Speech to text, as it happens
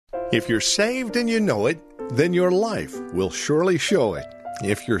If you're saved and you know it, then your life will surely show it.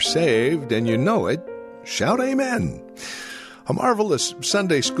 If you're saved and you know it, shout amen. A marvelous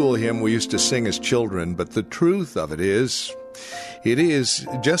Sunday school hymn we used to sing as children, but the truth of it is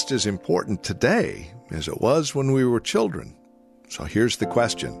just as important today as it was when we were children. So here's the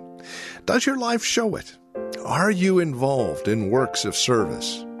question. Does your life show it? Are you involved in works of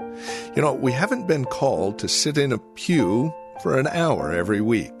service? You know, we haven't been called to sit in a pew for an hour every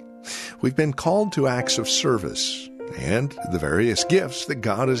week. We've been called to acts of service and the various gifts that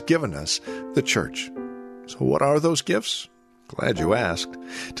God has given us, the church. So what are those gifts? Glad you asked.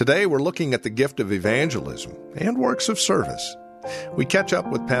 Today we're looking at the gift of evangelism and works of service. We catch up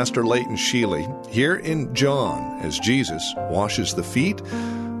with Pastor Leighton Sheely here in John as Jesus washes the feet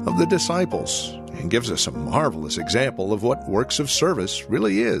of the disciples and gives us a marvelous example of what works of service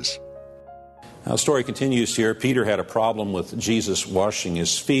really is. Now, the story continues here. Peter had a problem with Jesus washing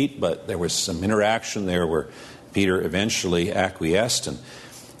his feet, but there was some interaction there where Peter eventually acquiesced.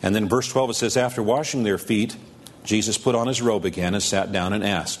 And then verse 12 it says, after washing their feet, Jesus put on his robe again and sat down and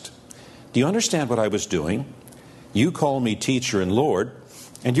asked, do you understand what I was doing? You call me teacher and Lord,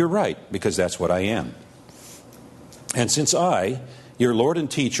 and you're right, because that's what I am. And since I, your Lord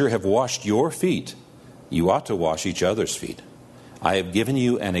and teacher, have washed your feet, you ought to wash each other's feet. I have given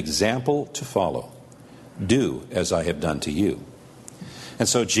you an example to follow. Do as I have done to you. And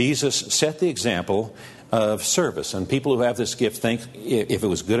so Jesus set the example of service. And people who have this gift think, if it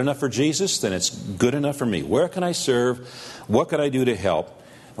was good enough for Jesus, then it's good enough for me. Where can I serve? What can I do to help?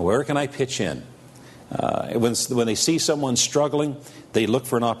 Where can I pitch in? When they see someone struggling, they look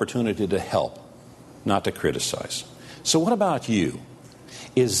for an opportunity to help, not to criticize. So what about you?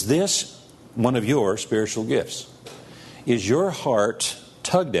 Is this one of your spiritual gifts? Is your heart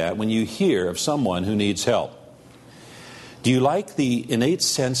tugged at when you hear of someone who needs help? Do you like the innate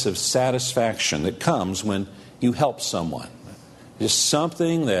sense of satisfaction that comes when you help someone? Just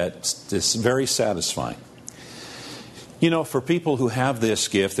something that's very satisfying. You know, for people who have this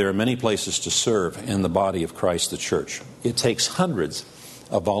gift, there are many places to serve in the body of Christ, the church. It takes hundreds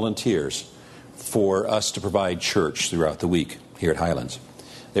of volunteers for us to provide church throughout the week here at Highlands.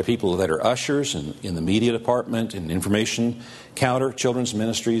 There are people that are ushers in the media department, in information counter, children's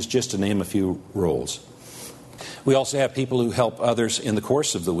ministries, just to name a few roles. We also have people who help others in the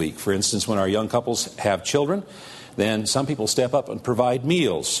course of the week. For instance, when our young couples have children, then some people step up and provide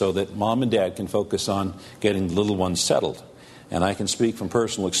meals so that mom and dad can focus on getting the little ones settled. And I can speak from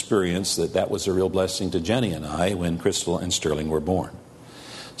personal experience that was a real blessing to Jenny and I when Crystal and Sterling were born.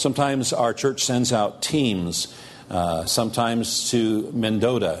 Sometimes our church sends out teams, sometimes to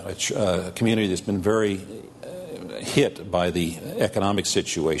Mendota, a community that's been very hit by the economic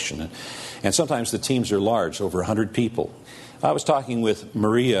situation. And sometimes the teams are large, over 100 people. I was talking with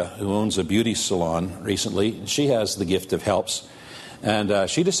Maria, who owns a beauty salon recently. She has the gift of helps. And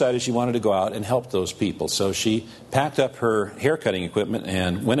she decided she wanted to go out and help those people. So she packed up her haircutting equipment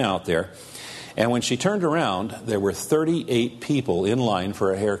and went out there. And when she turned around, there were 38 people in line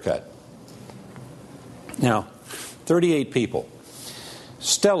for a haircut. Now, 38 people.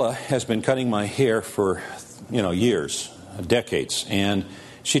 Stella has been cutting my hair for, years, decades. And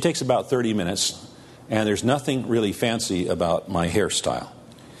she takes about 30 minutes. And there's nothing really fancy about my hairstyle.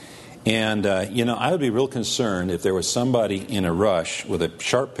 And, I would be real concerned if there was somebody in a rush with a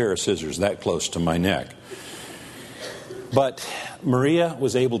sharp pair of scissors that close to my neck. But Maria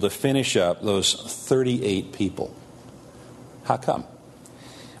was able to finish up those 38 people. How come?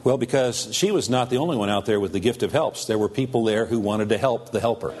 Well, because she was not the only one out there with the gift of helps. There were people there who wanted to help the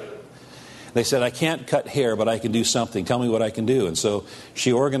helper. They said, I can't cut hair, but I can do something. Tell me what I can do. And so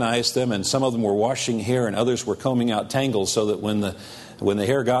she organized them, and some of them were washing hair, and others were combing out tangles so that when the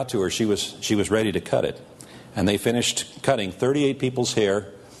hair got to her, she was ready to cut it. And they finished cutting 38 people's hair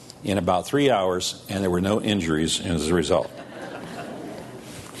in about 3 hours, and there were no injuries as a result.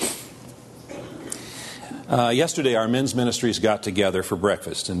 Yesterday, our men's ministries got together for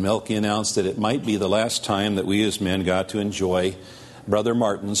breakfast, and Melky announced that it might be the last time that we as men got to enjoy Brother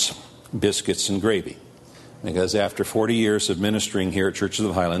Martin's biscuits and gravy. Because after 40 years of ministering here at Church of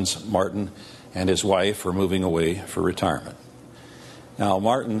the Highlands, Martin and his wife are moving away for retirement. Now,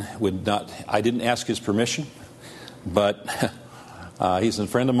 Martin I didn't ask his permission, but he's a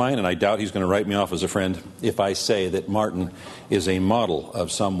friend of mine, and I doubt he's going to write me off as a friend if I say that Martin is a model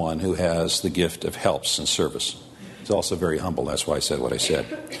of someone who has the gift of helps and service. He's also very humble. That's why I said what I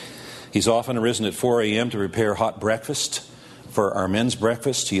said. He's often arisen at 4 a.m. to prepare hot breakfast for our men's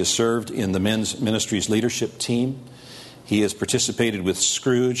breakfast. He has served in the men's ministries leadership team. He has participated with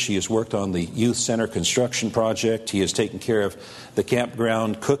Scrooge. He has worked on the youth center construction project. He has taken care of the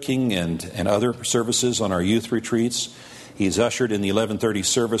campground cooking and other services on our youth retreats. He's ushered in the 11:30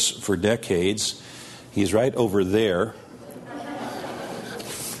 service for decades. He's right over there.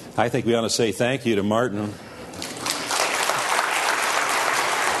 I think we ought to say thank you to Martin.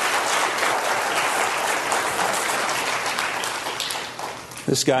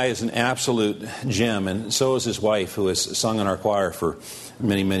 This guy is an absolute gem, and so is his wife, who has sung in our choir for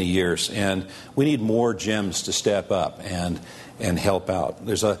many, many years. And we need more gems to step up and help out.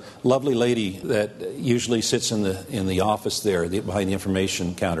 There's a lovely lady that usually sits in the office there behind the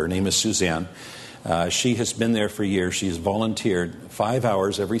information counter. Her name is Suzanne. She has been there for years. She's volunteered 5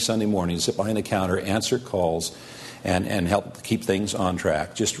 hours every Sunday morning to sit behind the counter, answer calls, and help keep things on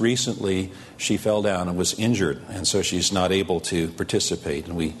track. Just recently, she fell down and was injured, and so she's not able to participate,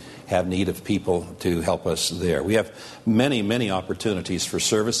 and we have need of people to help us there. We have many, many opportunities for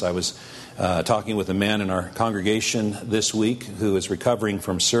service. I was talking with a man in our congregation this week who is recovering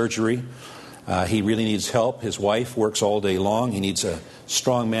from surgery. He really needs help. His wife works all day long. He needs a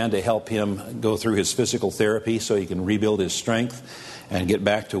strong man to help him go through his physical therapy so he can rebuild his strength and get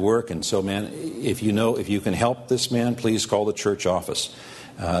back to work. And so, man, if you can help this man, please call the church office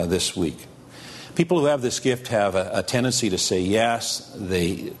this week. People who have this gift have a tendency to say yes.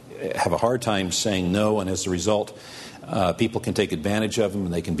 They have a hard time saying no, and as a result, people can take advantage of them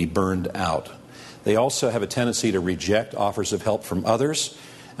and they can be burned out. They also have a tendency to reject offers of help from others,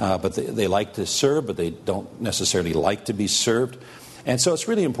 but they like to serve, but they don't necessarily like to be served. And so it's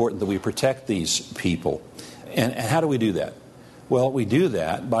really important that we protect these people. And how do we do that? Well, we do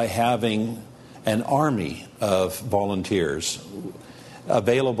that by having an army of volunteers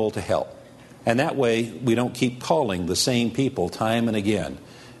available to help. And that way, we don't keep calling the same people time and again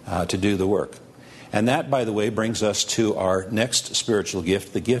to do the work. And that, by the way, brings us to our next spiritual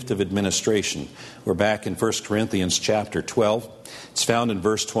gift, the gift of administration. We're back in 1 Corinthians chapter 12. It's found in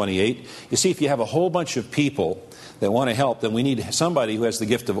verse 28. You see, if you have a whole bunch of people that want to help, then we need somebody who has the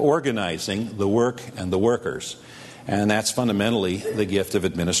gift of organizing the work and the workers. And that's fundamentally the gift of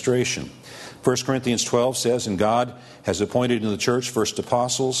administration. 1 Corinthians 12 says, "And God has appointed in the church first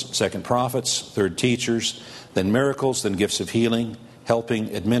apostles, second prophets, third teachers, then miracles, then gifts of healing,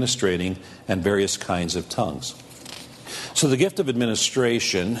 helping, administrating, and various kinds of tongues." So the gift of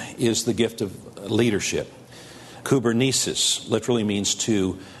administration is the gift of leadership. Kubernesis literally means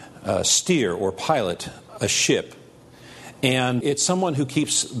to steer or pilot a ship. And it's someone who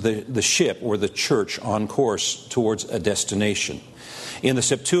keeps the ship or the church on course towards a destination. In the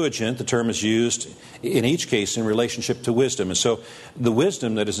Septuagint, the term is used in each case in relationship to wisdom. And so the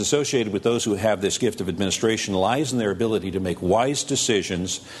wisdom that is associated with those who have this gift of administration lies in their ability to make wise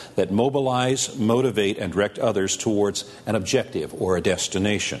decisions that mobilize, motivate, and direct others towards an objective or a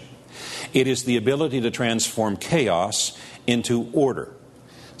destination. It is the ability to transform chaos into order.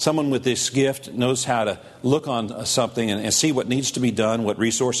 Someone with this gift knows how to look on something and see what needs to be done, what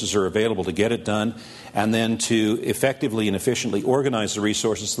resources are available to get it done, and then to effectively and efficiently organize the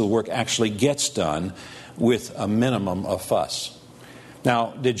resources so the work actually gets done with a minimum of fuss.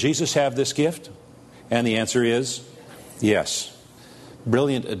 Now, did Jesus have this gift? And the answer is yes.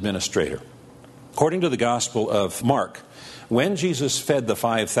 Brilliant administrator. According to the Gospel of Mark, when Jesus fed the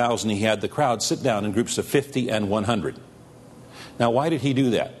 5,000, he had the crowd sit down in groups of 50 and 100. Now, why did he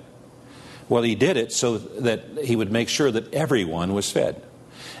do that? Well, he did it so that he would make sure that everyone was fed.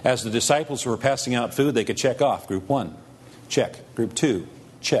 As the disciples were passing out food, they could check off group 1, check. Group 2,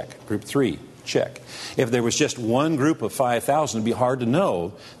 check. Group 3, check. If there was just one group of 5,000, it would be hard to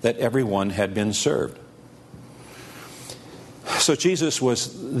know that everyone had been served. So Jesus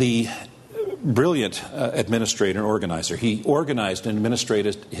was the brilliant administrator and organizer. He organized and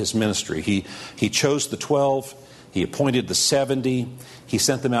administrated his ministry. He chose the 12. He appointed the 70. He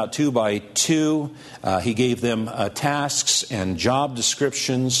sent them out 2 by 2. He gave them tasks and job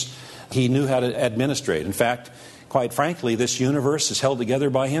descriptions. He knew how to administrate. In fact, quite frankly, this universe is held together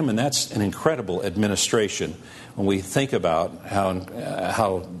by him, and that's an incredible administration when we think about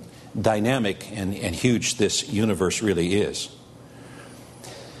how dynamic and huge this universe really is.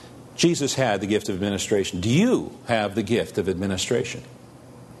 Jesus had the gift of administration. Do you have the gift of administration?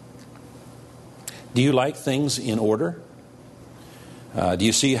 Do you like things in order? Do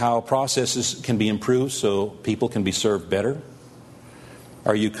you see how processes can be improved so people can be served better?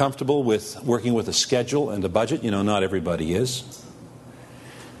 Are you comfortable with working with a schedule and a budget? You know, not everybody is.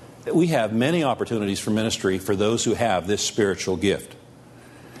 We have many opportunities for ministry for those who have this spiritual gift.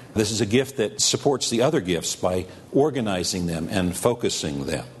 This is a gift that supports the other gifts by organizing them and focusing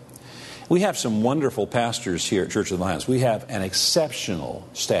them. We have some wonderful pastors here at Church of the Highlands. We have an exceptional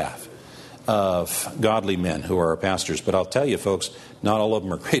staff of godly men who are our pastors. But I'll tell you, folks, not all of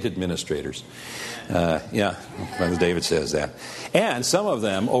them are great administrators. Brother David says that. And some of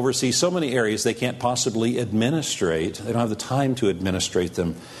them oversee so many areas they can't possibly administrate. They don't have the time to administrate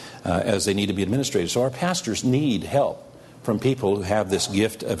them as they need to be administrated. So our pastors need help from people who have this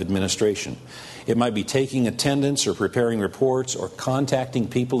gift of administration. It might be taking attendance or preparing reports or contacting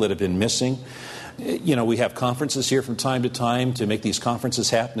people that have been missing. You know, we have conferences here from time to time to make these conferences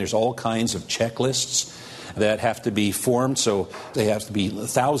happen. There's all kinds of checklists that have to be formed. So they have to be,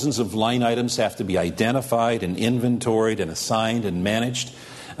 thousands of line items have to be identified and inventoried and assigned and managed.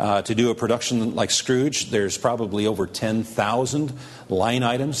 To do a production like Scrooge, there's probably over 10,000 line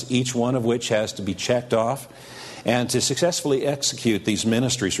items, each one of which has to be checked off. And to successfully execute these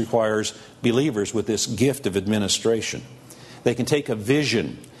ministries requires believers with this gift of administration. They can take a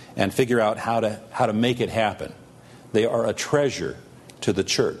vision and figure out how to make it happen. They are a treasure to the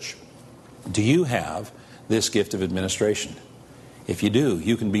church. Do you have this gift of administration? If you do,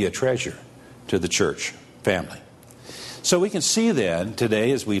 you can be a treasure to the church family. So we can see then today,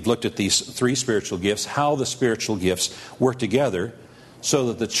 as we've looked at these three spiritual gifts, how the spiritual gifts work together so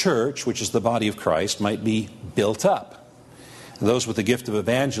that the church, which is the body of Christ, might be built up. Those with the gift of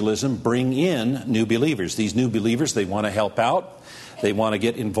evangelism bring in new believers. These new believers, they want to help out. They want to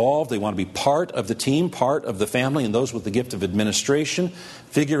get involved. They want to be part of the team, part of the family. And those with the gift of administration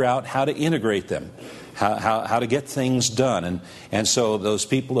figure out how to integrate them, how to get things done. And so those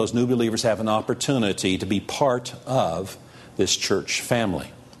people, those new believers, have an opportunity to be part of this church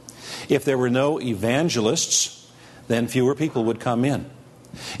family. If there were no evangelists, then fewer people would come in.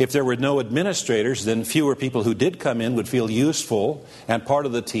 If there were no administrators, then fewer people who did come in would feel useful and part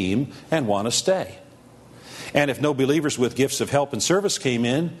of the team and want to stay. And if no believers with gifts of help and service came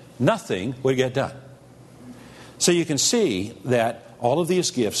in, nothing would get done. So you can see that all of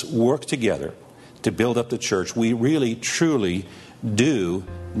these gifts work together to build up the church. We really, truly do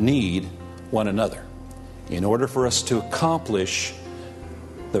need one another in order for us to accomplish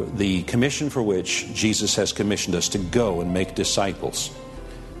the commission for which Jesus has commissioned us to go and make disciples,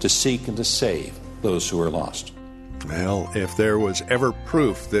 to seek and to save those who are lost. Well, if there was ever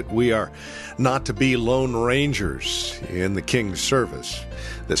proof that we are not to be lone rangers in the King's service,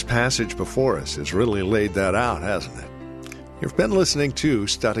 this passage before us has really laid that out, hasn't it? You've been listening to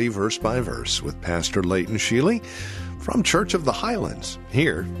Study Verse by Verse with Pastor Leighton Sheely from Church of the Highlands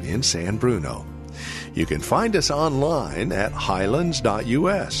here in San Bruno. You can find us online at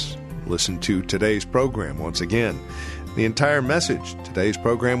highlands.us. Listen to today's program once again. The entire message today's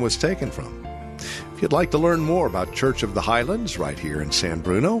program was taken from. If you'd like to learn more about Church of the Highlands right here in San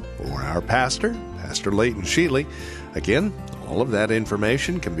Bruno, or our pastor, Pastor Leighton Sheely, again, all of that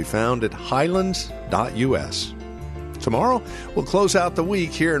information can be found at highlands.us. Tomorrow, we'll close out the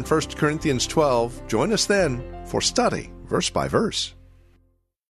week here in 1 Corinthians 12. Join us then for Study Verse by Verse.